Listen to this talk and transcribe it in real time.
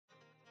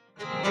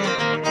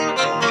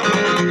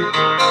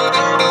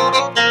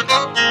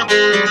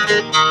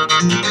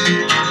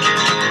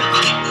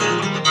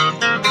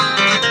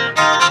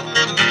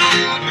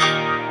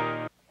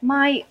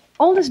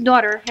oldest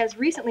daughter has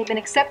recently been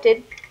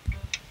accepted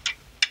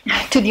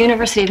to the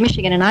University of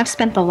Michigan, and I've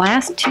spent the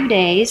last 2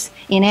 days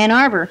in Ann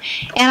Arbor.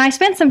 And I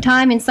spent some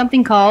time in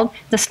something called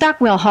the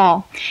Stockwell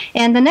Hall.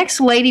 And the next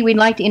lady we'd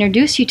like to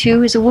introduce you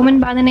to is a woman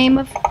by the name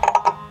of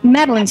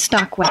Madalon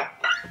Stockwell.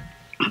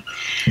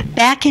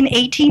 Back in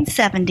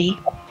 1870,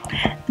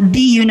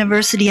 the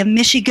University of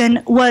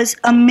Michigan was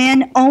a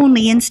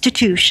men-only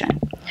institution.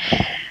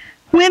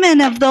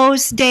 Women of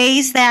those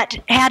days that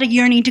had a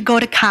yearning to go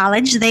to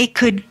college, they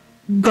could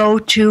go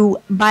to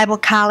Bible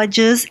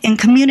colleges and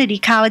community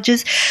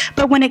colleges,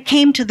 but when it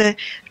came to the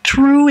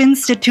true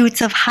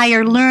institutes of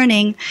higher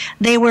learning,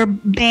 they were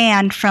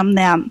banned from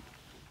them.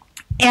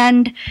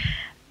 And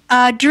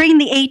during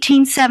the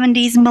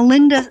 1870s,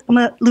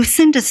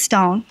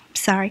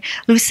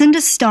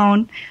 Lucinda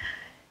Stone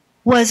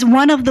was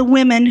one of the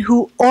women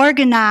who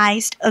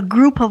organized a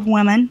group of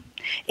women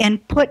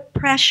and put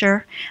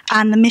pressure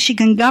on the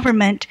Michigan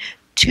government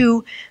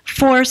to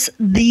force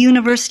the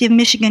University of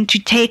Michigan to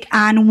take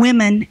on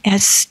women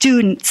as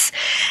students.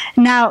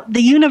 Now,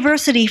 the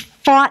university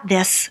fought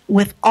this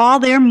with all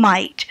their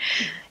might,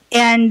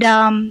 and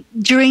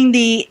during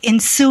the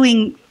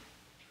ensuing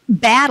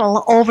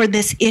battle over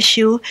this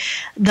issue,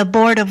 the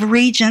Board of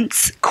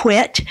Regents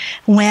quit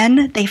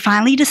when they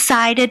finally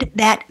decided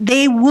that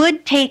they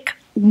would take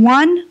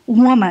one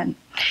woman.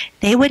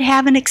 They would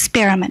have an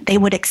experiment. They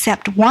would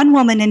accept one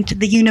woman into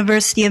the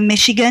University of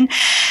Michigan,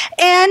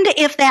 and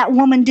if that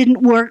woman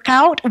didn't work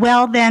out,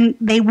 well, then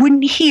they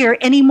wouldn't hear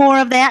any more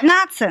of that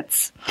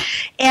nonsense.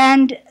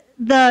 And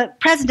the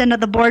president of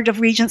the Board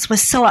of Regents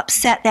was so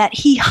upset that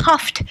he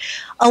huffed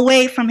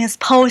away from his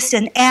post,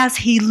 and as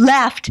he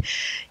left,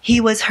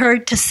 he was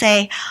heard to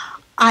say,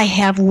 "I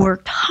have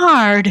worked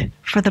hard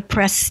for the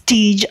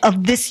prestige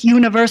of this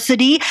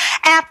university.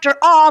 After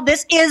all,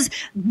 this is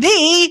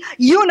the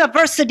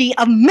University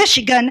of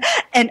Michigan,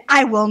 and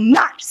I will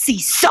not see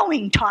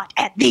sewing taught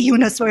at the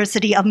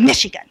University of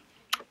Michigan."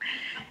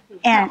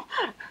 And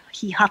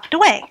he huffed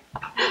away.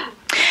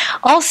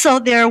 Also,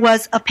 there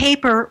was a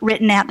paper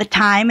written at the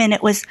time, and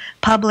it was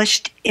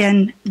published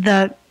in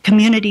the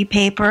community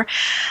paper,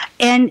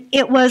 and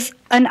it was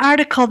an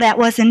article that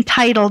was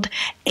entitled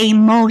 "A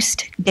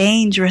Most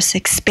Dangerous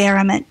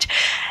Experiment."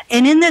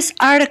 And in this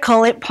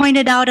article, it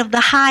pointed out of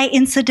the high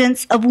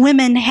incidence of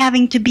women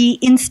having to be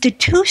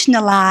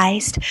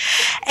institutionalized,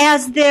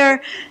 as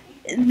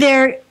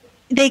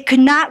they could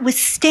not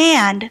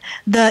withstand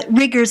the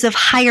rigors of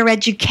higher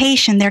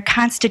education. Their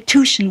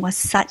constitution was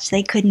such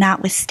they could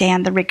not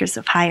withstand the rigors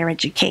of higher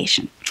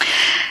education.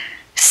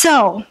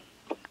 So,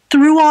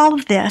 through all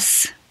of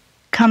this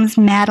comes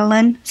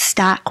Madalon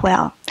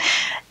Stockwell.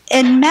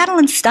 And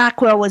Madalon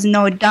Stockwell was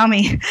no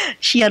dummy.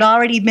 She had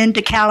already been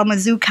to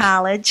Kalamazoo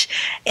College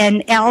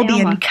and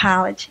Albion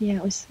College. Yeah,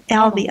 it was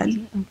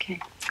Albion. Okay.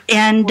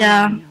 And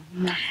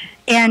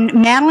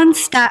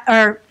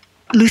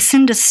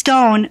Lucinda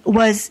Stone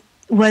was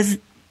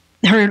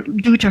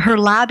due to her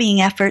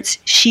lobbying efforts,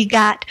 she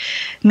got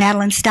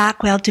Madalon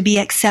Stockwell to be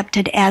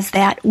accepted as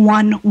that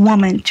one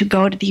woman to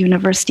go to the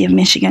University of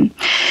Michigan.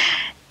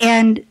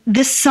 And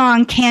this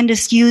song,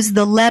 Candace used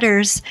the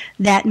letters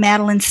that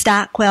Madalon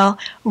Stockwell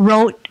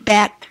wrote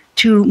back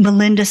to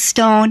Melinda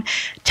Stone,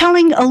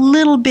 telling a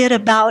little bit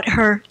about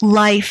her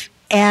life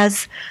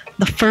as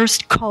the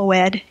first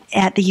co-ed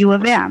at the U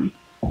of M.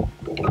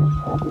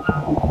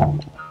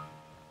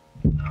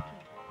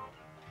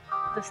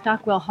 The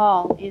Stockwell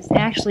Hall is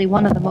actually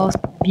one of the most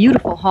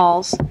beautiful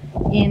halls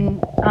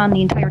on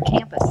the entire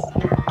campus,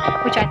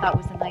 which I thought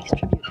was a nice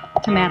tribute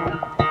to Madalon.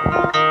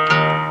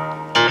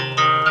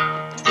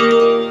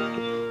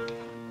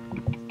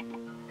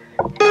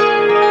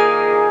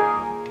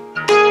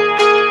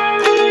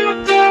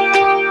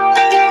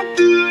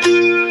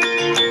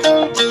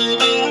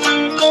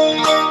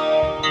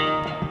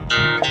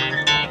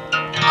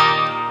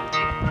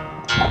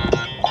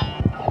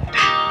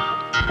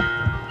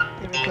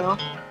 There we go.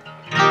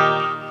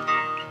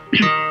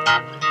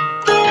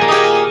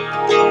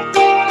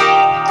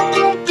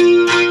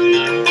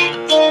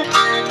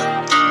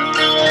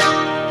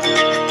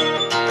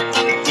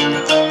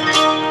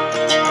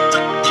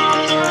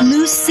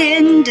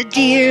 Lucinda,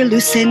 dear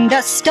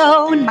Lucinda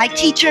Stone, my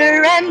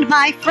teacher and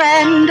my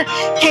friend,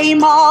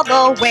 came all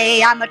the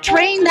way on the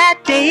train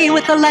that day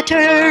with a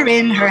letter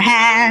in her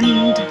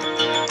hand.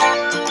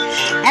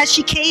 As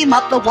she came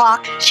up the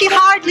walk, she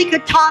hardly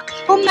could talk.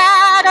 "Oh,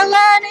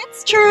 Madalon,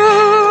 it's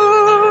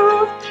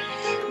true.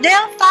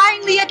 They'll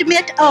finally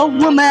admit a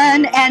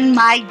woman, and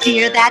my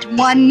dear, that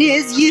one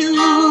is you.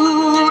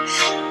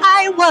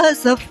 I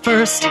was the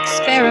first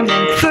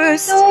experiment,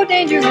 so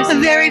dangerous, the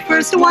very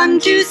first one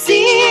to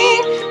see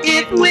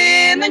if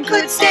women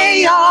could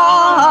stay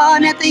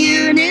on at the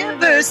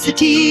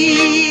university.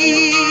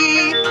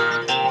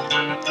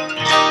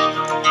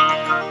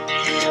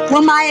 Well,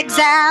 Well, my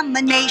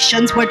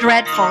examinations were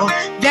dreadful,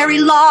 very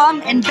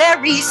long and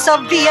very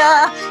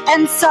severe,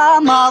 and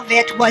some of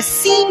it was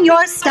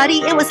senior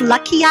study. It was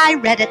lucky I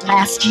read it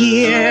last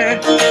year.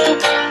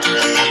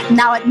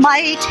 Now it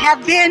might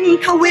have been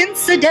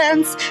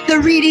coincidence, the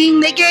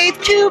reading they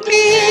gave to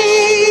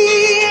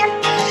me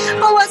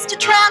was to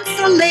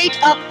translate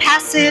a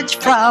passage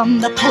from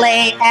the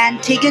play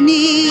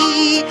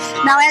Antigone.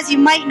 Now, as you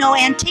might know,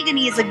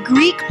 Antigone is a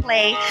Greek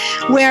play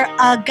where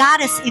a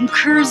goddess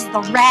incurs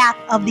the wrath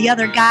of the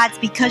other gods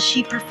because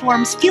she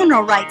performs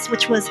funeral rites,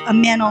 which was a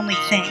men-only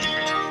thing.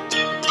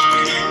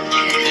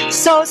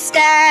 So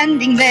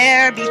standing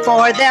there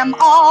before them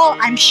all,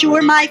 I'm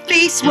sure my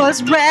face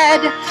was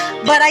red,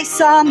 but I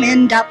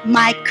summoned up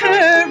my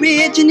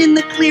courage, and in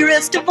the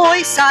clearest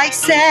voice I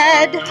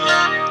said,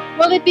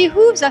 well, it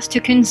behooves us to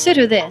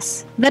consider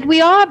this, that we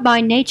are by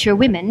nature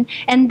women,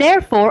 and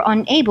therefore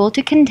unable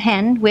to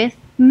contend with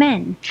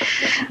men.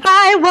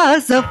 I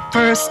was the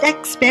first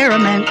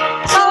experiment,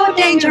 so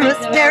dangerous,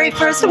 very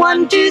first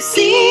one to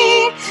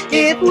see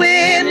if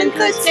women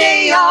could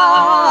stay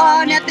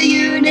on at the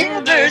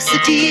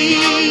university.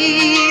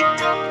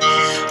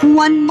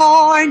 One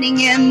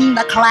morning in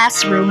the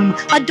classroom,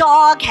 a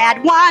dog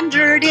had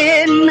wandered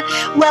in.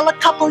 Well, a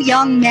couple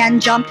young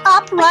men jumped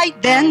up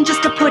right then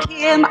just to put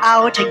him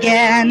out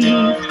again.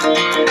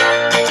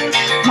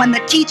 When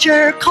the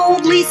teacher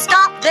coldly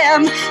stopped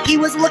them, he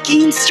was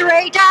looking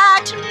straight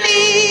at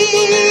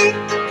me.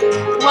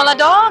 Well, a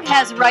dog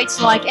has rights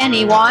like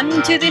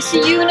anyone to this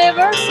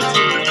university.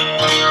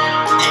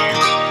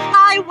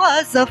 I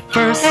was the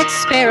first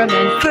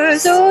experiment,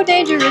 So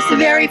dangerous, the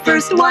very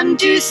first one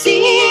to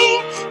see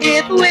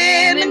if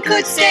women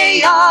could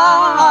stay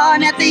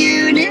on at the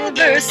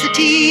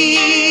university.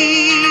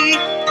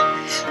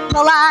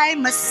 Well, I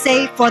must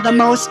say, for the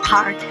most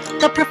part,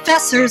 the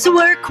professors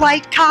were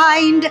quite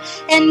kind,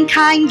 and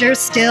kinder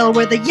still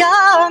were the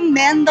young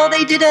men, though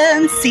they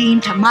didn't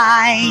seem to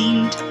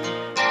mind.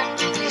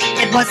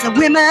 It was the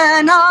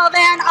women of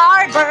Ann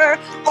Arbor,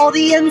 all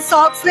the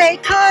insults they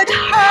could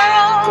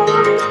hurl.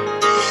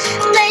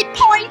 They'd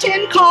point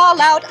and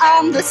call out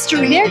on the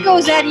street, "There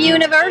goes that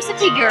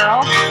university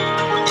girl."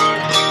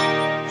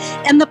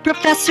 And the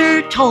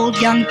professor told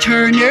young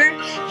Turner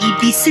he'd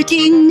be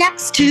sitting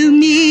next to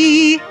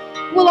me.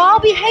 "Well, I'll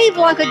behave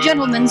like a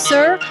gentleman,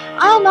 sir.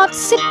 I'll not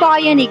sit by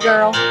any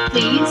girl,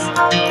 please."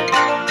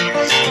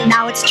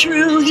 Now it's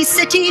true, he's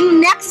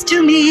sitting next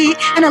to me,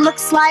 and it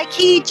looks like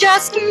he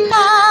just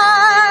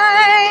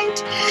might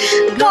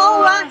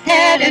go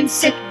ahead and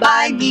sit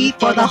by me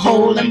for the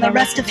whole and the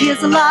rest of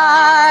his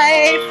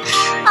life.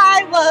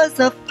 I was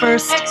the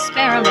first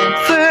experiment,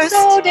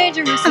 so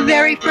dangerous, the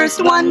very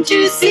first one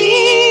to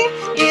see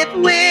if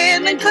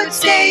women could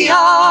stay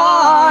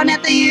on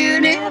at the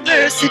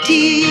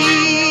university.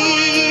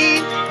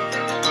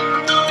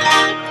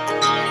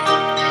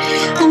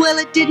 Well,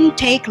 it didn't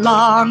take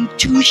long,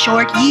 2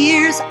 short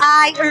years,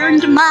 I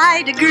earned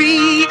my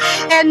degree,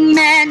 and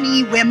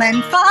many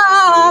women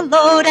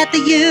followed at the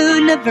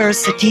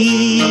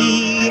university.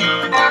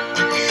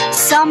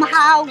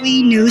 Somehow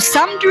we knew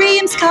some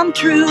dreams come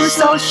true,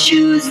 so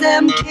choose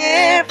them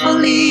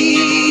carefully.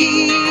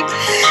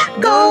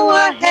 Go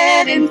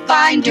ahead and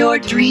find your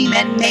dream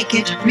and make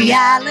it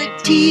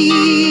reality.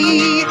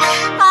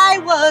 I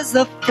was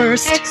the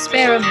first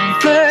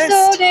experiment,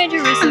 so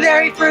dangerous, the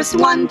very first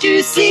one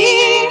to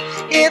see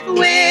if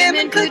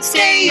women could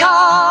stay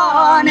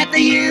on at the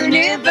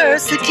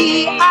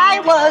university. I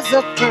was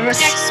the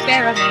first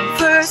experiment,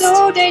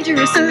 so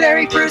dangerous, the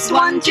very first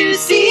one to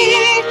see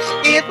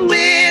if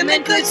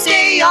women could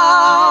stay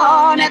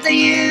on at the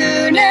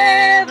university.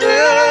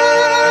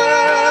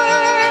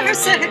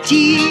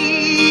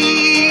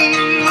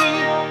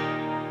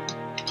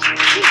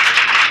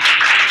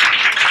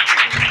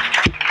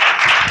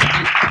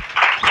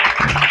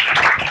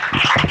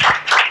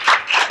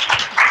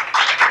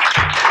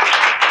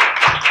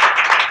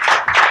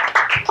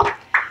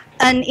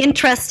 An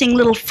interesting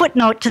little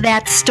footnote to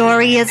that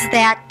story is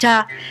that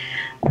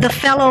the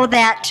fellow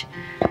that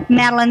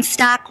Madalon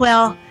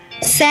Stockwell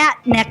sat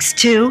next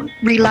to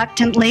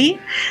reluctantly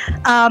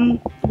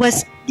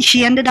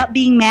she ended up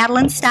being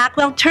Madalon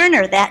Stockwell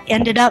Turner. That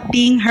ended up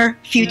being her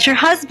future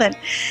husband.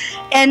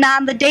 And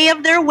on the day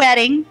of their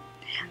wedding,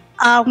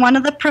 one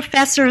of the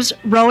professors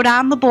wrote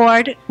on the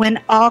board when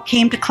all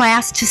came to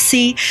class to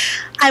see,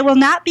 "I will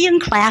not be in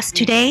class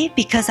today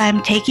because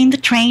I'm taking the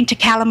train to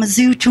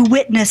Kalamazoo to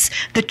witness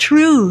the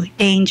true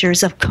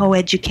dangers of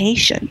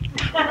coeducation."